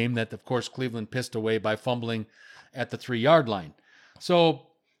Championship game that, of course, Cleveland pissed away by fumbling at the 3-yard line. So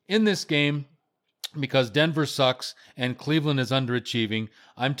in this game, because Denver sucks and Cleveland is underachieving,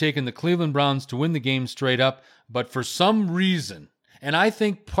 I'm taking the Cleveland Browns to win the game straight up. But for some reason, and I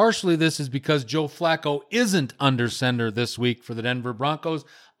think partially this is because Joe Flacco isn't under center this week for the Denver Broncos,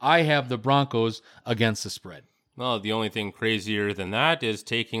 I have the Broncos against the spread. Well, the only thing crazier than that is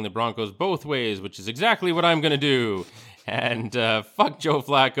taking the Broncos both ways, which is exactly what I'm going to do. And fuck Joe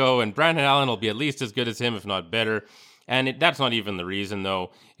Flacco, and Brandon Allen will be at least as good as him, if not better. And that's not even the reason,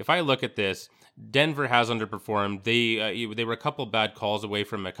 though. If I look at this, Denver has underperformed. They were a couple bad calls away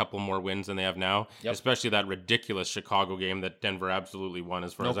from a couple more wins than they have now, especially that ridiculous Chicago game that Denver absolutely won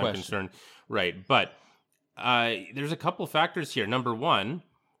as far as I'm concerned. Right, but there's a couple factors here. Number one,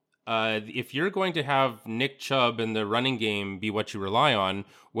 if you're going to have Nick Chubb and the running game be what you rely on,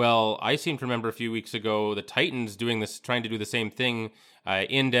 well, I seem to remember a few weeks ago the Titans trying to do the same thing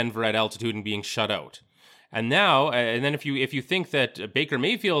in Denver at altitude and being shut out. And now, and then if you think that Baker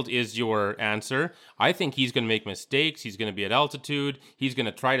Mayfield is your answer, I think he's going to make mistakes. He's going to be at altitude. He's going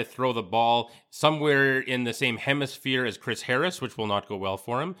to try to throw the ball somewhere in the same hemisphere as Chris Harris, which will not go well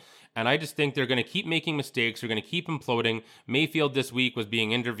for him. And I just think they're going to keep making mistakes. They're going to keep imploding. Mayfield this week was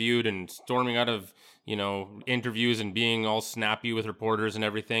being interviewed and storming out of, interviews and being all snappy with reporters and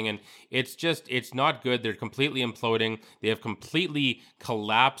everything. And it's not good. They're completely imploding. They have completely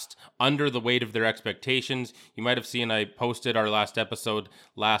collapsed under the weight of their expectations. You might have seen I posted our last episode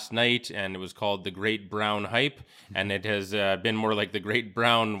last night, and it was called The Great Brown Hype. And it has been more like The Great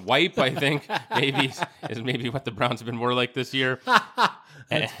Brown Wipe, I think. maybe what the Browns have been more like this year.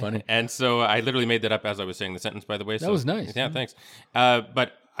 That's funny. And so I literally made that up as I was saying the sentence, by the way. That was nice. Yeah, thanks.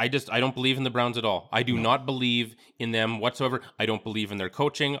 But I don't believe in the Browns at all. I do not believe in them whatsoever. I don't believe in their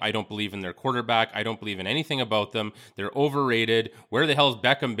coaching. I don't believe in their quarterback. I don't believe in anything about them. They're overrated. Where the hell's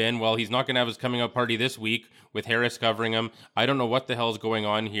Beckham been? Well, he's not going to have his coming out party this week with Harris covering him. I don't know what the hell's going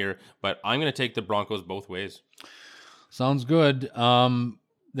on here, but I'm going to take the Broncos both ways. Sounds good. Then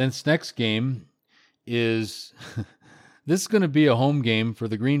this next game is... This is going to be a home game for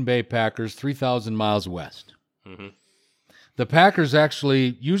the Green Bay Packers, 3,000 miles west. Mm-hmm. The Packers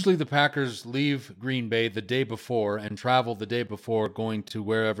usually the Packers leave Green Bay the day before and travel the day before going to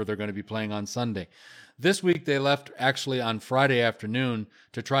wherever they're going to be playing on Sunday. This week they left actually on Friday afternoon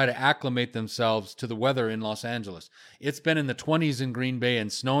to try to acclimate themselves to the weather in Los Angeles. It's been in the 20s in Green Bay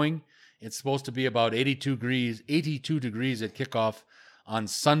and snowing. It's supposed to be about 82 degrees at kickoff on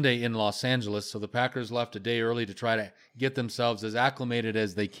Sunday in Los Angeles. So the Packers left a day early to try to get themselves as acclimated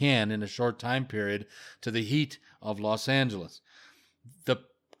as they can in a short time period to the heat of Los Angeles. The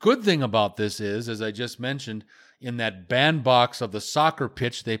good thing about this is, as I just mentioned, in that bandbox of the soccer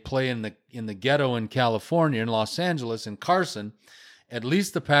pitch they play in the ghetto in California, in Los Angeles, in Carson, at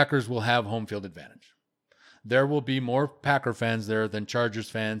least the Packers will have home field advantage. There will be more Packer fans there than Chargers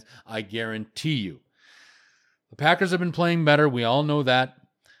fans, I guarantee you. The Packers have been playing better. We all know that.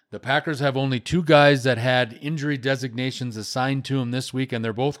 The Packers have only 2 guys that had injury designations assigned to them this week, and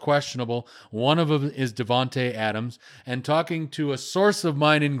they're both questionable. One of them is Davante Adams. And talking to a source of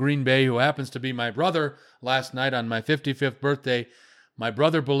mine in Green Bay, who happens to be my brother, last night on my 55th birthday, my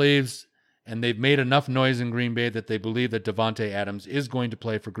brother believes, and they've made enough noise in Green Bay that they believe that Davante Adams is going to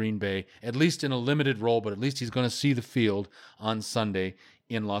play for Green Bay, at least in a limited role, but at least he's going to see the field on Sunday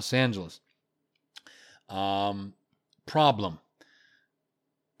in Los Angeles. Problem.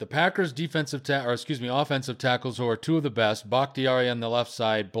 The Packers' offensive tackles, who are 2 of the best, Bakhtiari on the left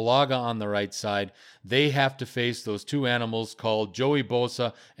side, Bulaga on the right side, they have to face those 2 animals called Joey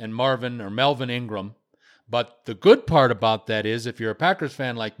Bosa and Melvin Ingram. But the good part about that is, if you're a Packers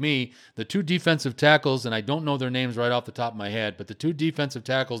fan like me, the 2 defensive tackles, and I don't know their names right off the top of my head, but the 2 defensive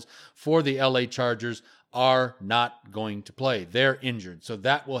tackles for the LA Chargers are not going to play. They're injured, so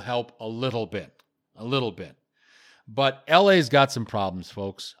that will help a little bit. But LA's got some problems,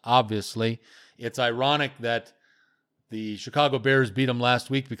 folks. Obviously, it's ironic that the Chicago Bears beat them last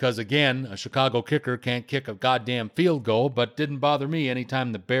week because, again, a Chicago kicker can't kick a goddamn field goal, but didn't bother me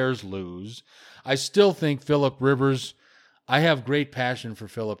anytime the Bears lose. I still think Phillip Rivers, I have great passion for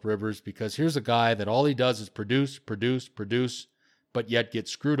Phillip Rivers because here's a guy that all he does is produce, but yet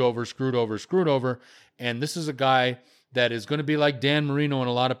gets screwed over. And this is a guy that is going to be like Dan Marino in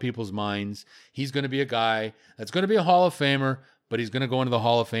a lot of people's minds. He's going to be a guy that's going to be a Hall of Famer, but he's going to go into the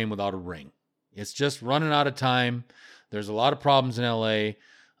Hall of Fame without a ring. It's just running out of time. There's a lot of problems in LA.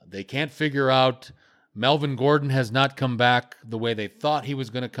 They can't figure out. Melvin Gordon has not come back the way they thought he was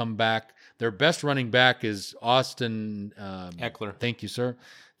going to come back. Their best running back is Austin Eckler. Thank you, sir.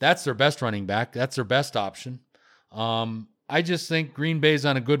 That's their best running back. That's their best option. I just think Green Bay's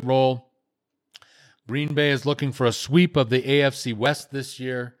on a good roll. Green Bay is looking for a sweep of the AFC West this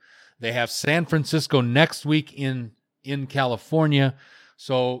year. They have San Francisco next week in California.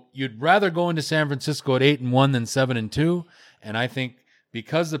 So you'd rather go into San Francisco at 8-1 than 7-2. And I think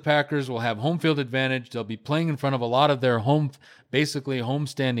because the Packers will have home field advantage, they'll be playing in front of a lot of their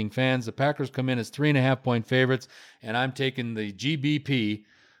homestanding fans. The Packers come in as 3.5-point favorites, and I'm taking the GBP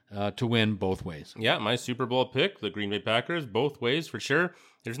to win both ways. Yeah, my Super Bowl pick, the Green Bay Packers, both ways for sure.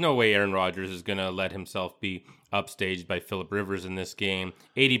 There's no way Aaron Rodgers is going to let himself be upstaged by Phillip Rivers in this game.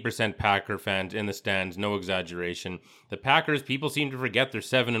 80% Packer fans in the stands, no exaggeration. The Packers, people seem to forget they're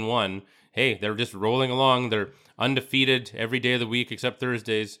 7-1. Hey, they're just rolling along. They're undefeated every day of the week except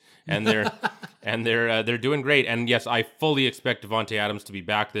Thursdays, and they're doing great. And yes, I fully expect Devontae Adams to be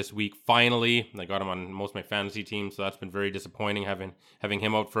back this week. Finally, I got him on most of my fantasy teams, so that's been very disappointing having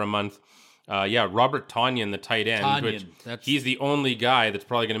him out for a month. Robert Tonyan, the tight end, he's the only guy that's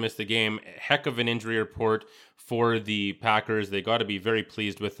probably going to miss the game. Heck of an injury report for the Packers. They got to be very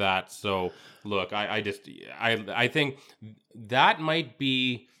pleased with that. So, look, I think that might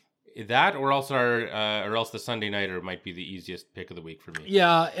be that, or else the Sunday Nighter might be the easiest pick of the week for me.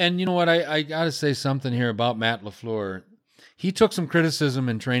 Yeah, and you know what? I got to say something here about Matt LaFleur. He took some criticism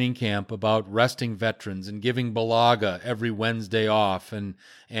in training camp about resting veterans and giving Balaga every Wednesday off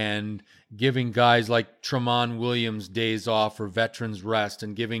and giving guys like Tramon Williams days off for veterans rest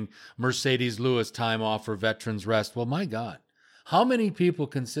and giving Mercedes Lewis time off for veterans rest. Well, my God, how many people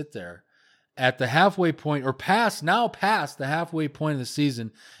can sit there at the halfway point or past the halfway point of the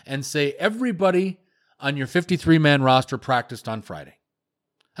season and say everybody on your 53-man roster practiced on Friday?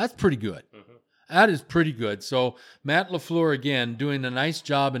 That's pretty good. Mm-hmm. That is pretty good. So Matt LaFleur, again, doing a nice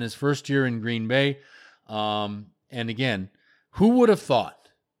job in his first year in Green Bay. And again, who would have thought?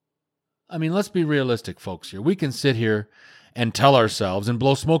 I mean, let's be realistic, folks, here. We can sit here and tell ourselves and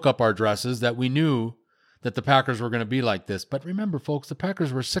blow smoke up our dresses that we knew that the Packers were going to be like this. But remember, folks, the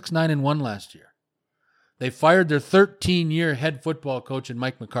Packers were 6-9-1 last year. They fired their 13-year head football coach in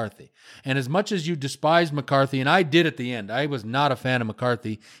Mike McCarthy. And as much as you despise McCarthy, and I did at the end, I was not a fan of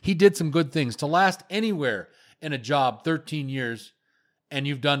McCarthy, he did some good things. To last anywhere in a job 13 years, and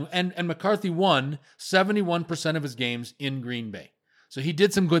you've done, and McCarthy won 71% of his games in Green Bay. So he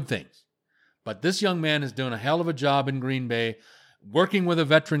did some good things. But this young man is doing a hell of a job in Green Bay, working with a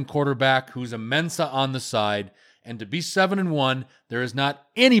veteran quarterback who's a Mensa on the side. And to be 7-1, there is not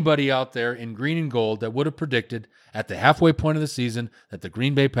anybody out there in green and gold that would have predicted at the halfway point of the season that the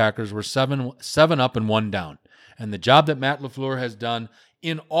Green Bay Packers were 7 up and 1 down. And the job that Matt LaFleur has done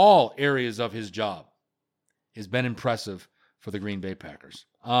in all areas of his job has been impressive for the Green Bay Packers.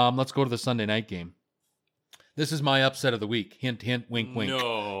 Let's go to the Sunday night game. This is my upset of the week. Hint, hint, wink, wink.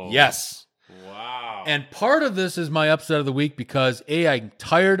 No. Yes. Wow. And part of this is my upset of the week because, A, I'm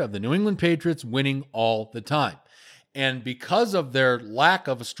tired of the New England Patriots winning all the time. And because of their lack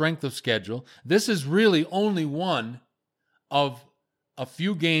of a strength of schedule, this is really only one of a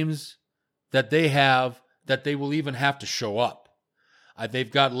few games that they have that they will even have to show up.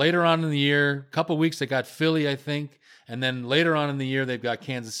 They've got later on in the year, a couple weeks, they got Philly, I think. And then later on in the year, they've got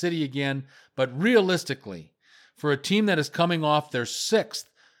Kansas City again. But realistically, for a team that is coming off their 6th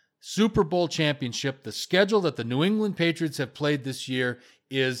Super Bowl championship, the schedule that the New England Patriots have played this year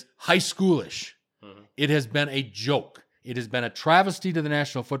is high schoolish. It has been a joke. It has been a travesty to the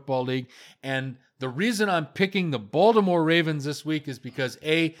National Football League. And the reason I'm picking the Baltimore Ravens this week is because,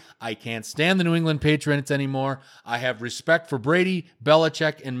 A, I can't stand the New England Patriots anymore. I have respect for Brady,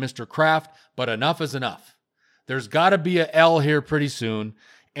 Belichick, and Mr. Kraft, but enough is enough. There's got to be a L here pretty soon.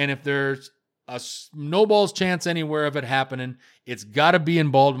 And if there's a snowball's chance anywhere of it happening, it's got to be in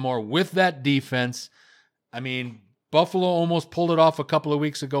Baltimore with that defense. I mean, Buffalo almost pulled it off a couple of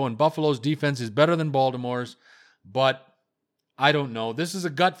weeks ago, and Buffalo's defense is better than Baltimore's, but I don't know. This is a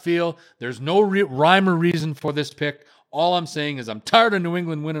gut feel. There's no rhyme or reason for this pick. All I'm saying is I'm tired of New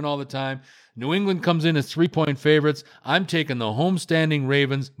England winning all the time. New England comes in as 3-point favorites. I'm taking the homestanding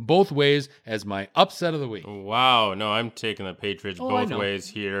Ravens both ways as my upset of the week. Wow. No, I'm taking the Patriots both ways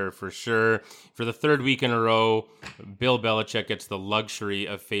here for sure. For the 3rd week in a row, Bill Belichick gets the luxury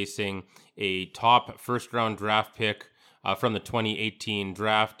of facing a top first-round draft pick from the 2018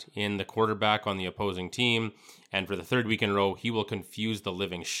 draft in the quarterback on the opposing team. And for the third week in a row, he will confuse the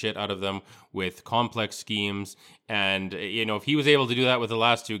living shit out of them with complex schemes. And, if he was able to do that with the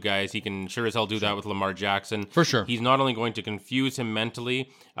last two guys, he can sure as hell do that with Lamar Jackson. For sure. He's not only going to confuse him mentally,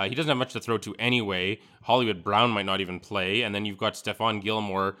 he doesn't have much to throw to anyway. Hollywood Brown might not even play. And then you've got Stephon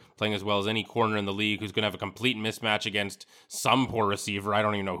Gilmore playing as well as any corner in the league who's going to have a complete mismatch against some poor receiver. I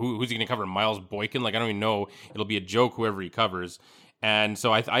don't even know who's he going to cover. Miles Boykin? I don't even know. It'll be a joke whoever he covers. And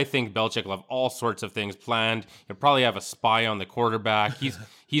so I think Belichick will have all sorts of things planned. He'll probably have a spy on the quarterback.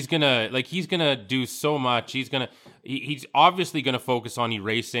 He's gonna do so much. He's obviously gonna focus on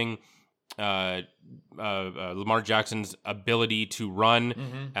erasing Lamar Jackson's ability to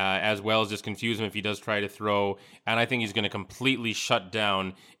run, as well as just confuse him if he does try to throw. And I think he's going to completely shut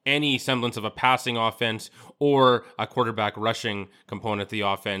down any semblance of a passing offense or a quarterback rushing component of the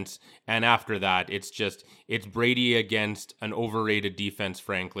offense. And after that, it's Brady against an overrated defense,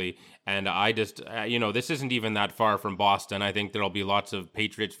 frankly. And I just, this isn't even that far from Boston. I think there'll be lots of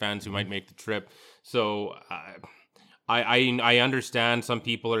Patriots fans who might make the trip. So, I understand some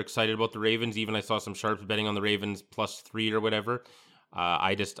people are excited about the Ravens. Even I saw some sharps betting on the Ravens +3 or whatever.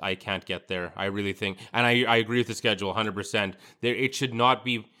 I can't get there. I really think, and I agree with the schedule 100%. It should not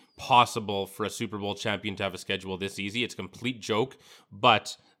be possible for a Super Bowl champion to have a schedule this easy. It's a complete joke.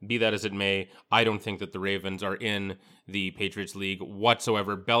 But be that as it may, I don't think that the Ravens are in the Patriots league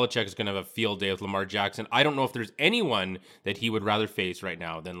whatsoever. Belichick is going to have a field day with Lamar Jackson. I don't know if there's anyone that he would rather face right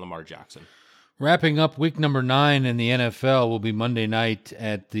now than Lamar Jackson. Wrapping up week number 9 in the NFL will be Monday night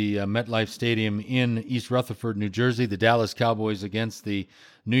at the MetLife Stadium in East Rutherford, New Jersey. The Dallas Cowboys against the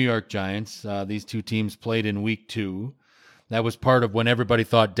New York Giants. These two teams played in week 2. That was part of when everybody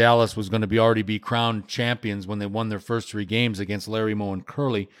thought Dallas was going to already be crowned champions when they won their first 3 games against Larry, Moe, and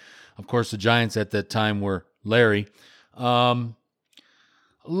Curly. Of course, the Giants at that time were Larry. A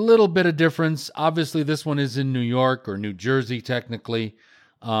little bit of difference. Obviously, this one is in New York or New Jersey, technically.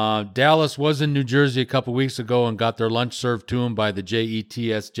 Dallas was in New Jersey a couple weeks ago and got their lunch served to them by the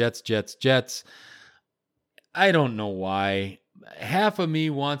Jets. I don't know why. Half of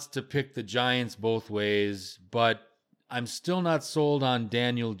me wants to pick the Giants both ways, but I'm still not sold on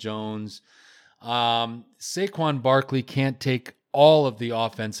Daniel Jones. Saquon Barkley can't take all of the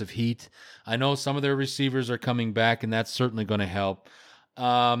offensive heat. I know some of their receivers are coming back, and that's certainly going to help.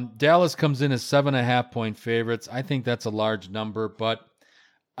 Dallas comes in as 7.5-point favorites. I think that's a large number, but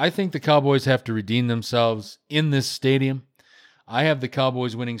I think the Cowboys have to redeem themselves in this stadium. I have the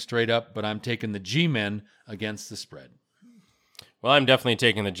Cowboys winning straight up, but I'm taking the G-Men against the spread. Well, I'm definitely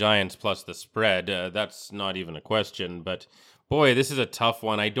taking the Giants plus the spread. That's not even a question. But, boy, this is a tough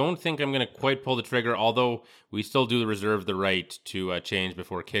one. I don't think I'm going to quite pull the trigger, although we still do reserve the right to change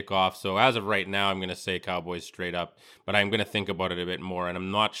before kickoff. So as of right now, I'm going to say Cowboys straight up. But I'm going to think about it a bit more, and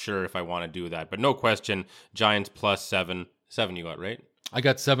I'm not sure if I want to do that. But no question, Giants plus 7. 7 you got, right? I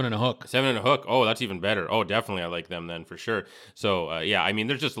got 7 and a hook. 7 and a hook. Oh, that's even better. Oh, definitely. I like them then for sure. So,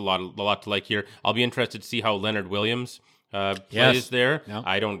 there's just a lot to like here. I'll be interested to see how Leonard Williams plays there. Yep.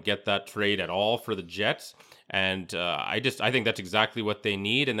 I don't get that trade at all for the Jets. And I think that's exactly what they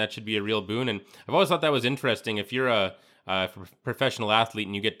need, and that should be a real boon. And I've always thought that was interesting. If you're a professional athlete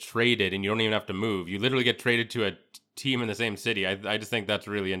and you get traded and you don't even have to move, you literally get traded to a team in the same city. I just think that's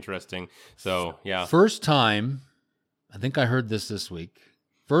really interesting. So, yeah. First time, I think I heard this week.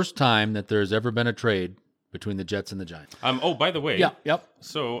 First time that there's ever been a trade between the Jets and the Giants. Oh, by the way. Yeah, yep.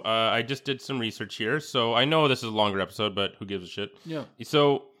 So I just did some research here. So I know this is a longer episode, but who gives a shit? Yeah.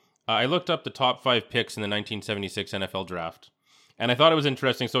 So I looked up the top 5 picks in the 1976 NFL draft. And I thought it was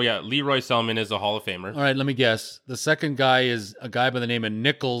interesting. So, yeah, Leroy Selman is a Hall of Famer. All right, let me guess. The second guy is a guy by the name of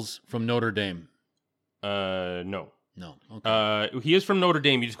Nichols from Notre Dame. No. No. Okay. He is from Notre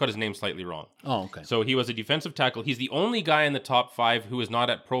Dame. You just got his name slightly wrong. Oh, okay. So he was a defensive tackle. He's the only guy in the top 5 who is not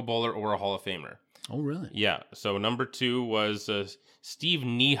a Pro Bowler or a Hall of Famer. Oh, really? Yeah. So number 2 was Steve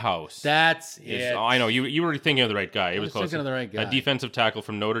Niehaus. That's it. I know. You were thinking of the right guy. I was close. thinking of the right guy. A defensive tackle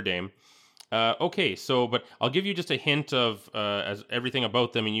from Notre Dame. Okay. So, but I'll give you just a hint of as everything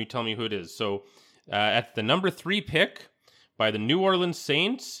about them, and you tell me who it is. So at the number 3 pick by the New Orleans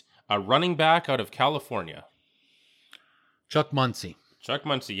Saints, a running back out of California. Chuck Muncie. Chuck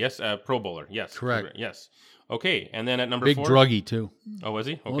Muncie, yes, Pro Bowler, yes. Correct. Yes. Okay, and then at number Big 4. Big druggie, too. Oh, was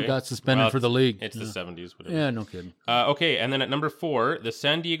he? Okay. Well, got suspended for the league. It's the 70s, whatever. Yeah, no kidding. Okay, and then at number 4, the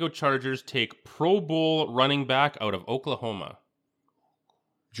San Diego Chargers take Pro Bowl running back out of Oklahoma.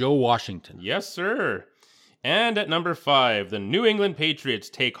 Joe Washington. Yes, sir. And at number 5, the New England Patriots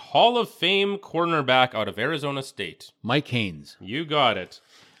take Hall of Fame cornerback out of Arizona State. Mike Haynes. You got it.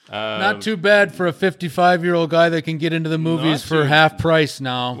 Not too bad for a 55-year-old guy that can get into the movies for half price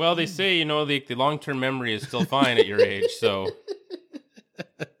now. Well, they say, the long-term memory is still fine at your age, so.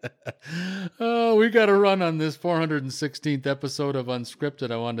 Oh, we got to run on this 416th episode of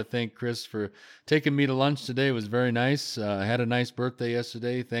Unscripted. I wanted to thank Chris for taking me to lunch today. It was very nice. I had a nice birthday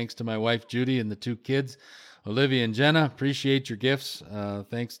yesterday. Thanks to my wife, Judy, and the 2 kids, Olivia and Jenna. Appreciate your gifts.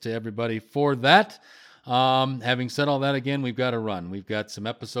 Thanks to everybody for that. Having said all that, again, we've got to run. We've got some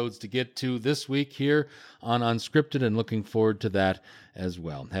episodes to get to this week here on Unscripted, and looking forward to that as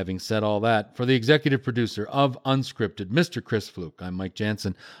well. Having said all that, for the executive producer of Unscripted, Mr. Chris Fluke, I'm Mike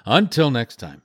Jansen. Until next time.